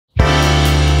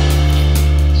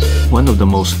One of the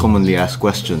most commonly asked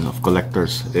questions of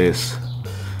collectors is,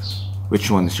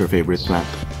 which one is your favorite plant?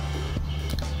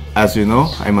 As you know,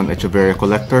 I'm an Echeveria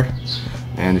collector,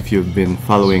 and if you've been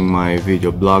following my video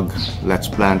blog, Let's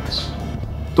Plant,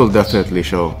 it will definitely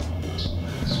show.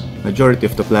 Majority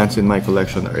of the plants in my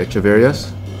collection are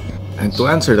Echeverias, and to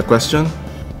answer the question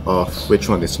of which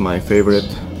one is my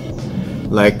favorite,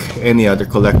 like any other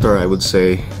collector, I would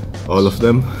say all of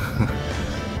them.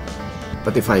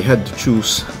 But if I had to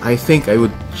choose, I think I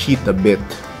would cheat a bit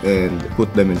and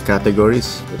put them in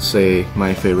categories. Let's say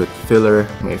my favorite filler,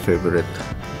 my favorite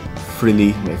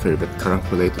frilly, my favorite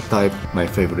carunculated type, my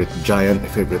favorite giant, my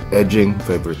favorite edging,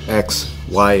 favorite X,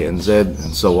 Y, and Z,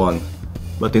 and so on.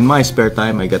 But in my spare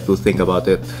time, I get to think about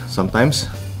it sometimes,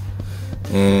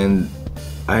 and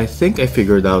I think I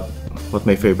figured out what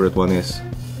my favorite one is.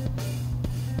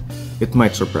 It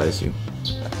might surprise you.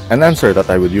 An answer that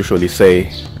I would usually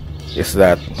say is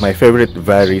that my favorite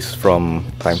varies from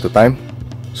time to time.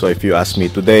 So if you ask me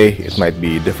today, it might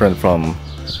be different from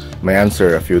my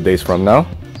answer a few days from now.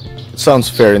 It sounds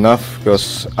fair enough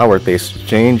because our tastes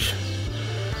change,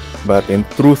 but in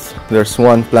truth, there's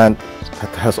one plant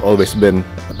that has always been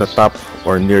at the top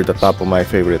or near the top of my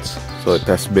favorites, so it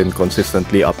has been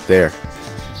consistently up there.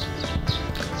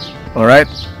 Alright,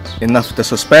 enough the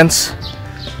suspense.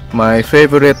 My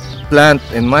favorite plant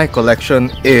in my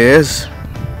collection is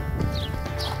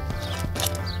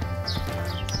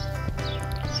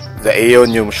the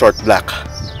Aeonium Short Black.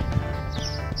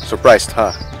 Surprised,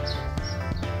 huh?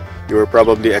 You were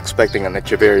probably expecting an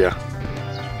Echeveria.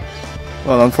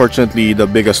 Well, unfortunately, the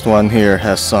biggest one here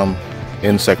has some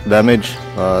insect damage,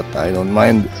 but I don't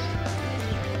mind.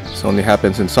 This only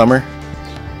happens in summer.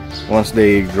 Once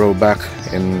they grow back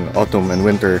in autumn and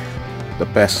winter, the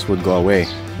pests would go away.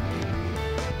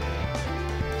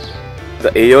 The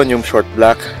Aeonium Short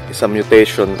Black is a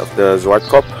mutation of the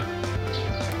Zwartkop.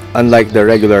 Unlike the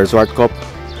regular Zwartkop,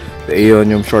 the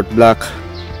Aeonium Short Black,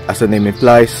 as the name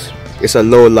implies, is a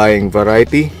low-lying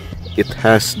variety. It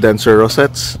has denser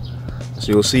rosettes. As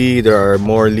you'll see, there are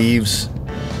more leaves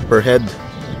per head,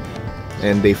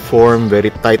 and they form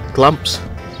very tight clumps,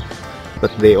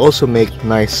 but they also make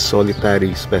nice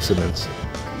solitary specimens.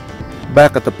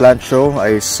 Back at the plant show,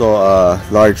 I saw a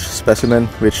large specimen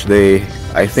which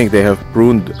I think they have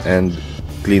pruned and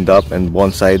cleaned up and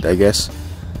bonsai'd, I guess.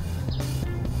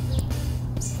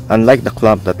 Unlike the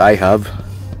clump that I have,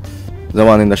 the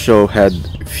one in the show had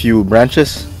few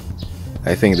branches.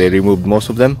 I think they removed most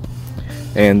of them,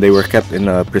 and they were kept in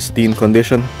a pristine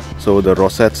condition, so the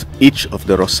rosettes, each of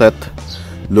the rosette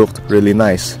looked really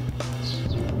nice.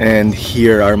 And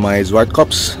here are my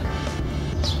Zwartkops.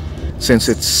 Since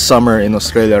it's summer in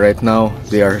Australia right now,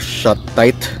 they are shut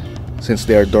tight since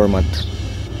they are dormant.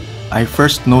 I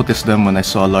first noticed them when I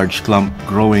saw a large clump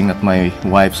growing at my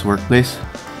wife's workplace.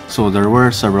 So there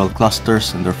were several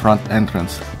clusters in their front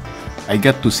entrance. I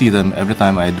get to see them every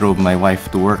time I drove my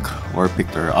wife to work or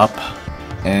picked her up,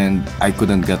 and I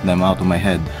couldn't get them out of my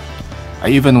head. I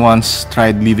even once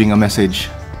tried leaving a message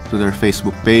to their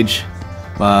Facebook page,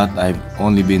 but I've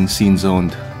only been scene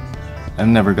zoned. I've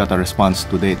never got a response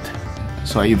to date.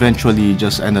 So I eventually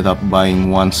just ended up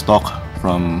buying one stalk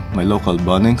from my local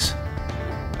Bunnings,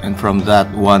 and from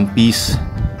that one piece,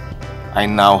 I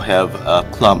now have a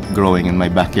clump growing in my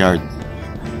backyard.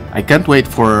 I can't wait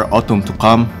for autumn to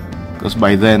come, because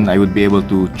by then I would be able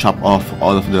to chop off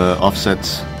all of the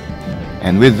offsets,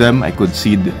 and with them I could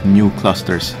seed new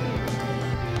clusters.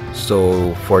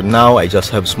 So for now I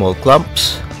just have small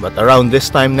clumps, but around this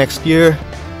time next year,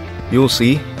 you'll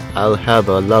see, I'll have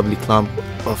a lovely clump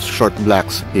of short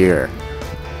blacks here.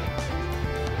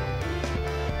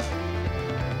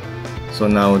 So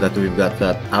now that we've got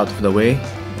that out of the way,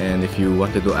 and if you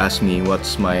wanted to ask me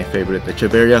what's my favorite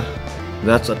Echeveria,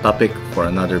 that's a topic for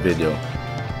another video.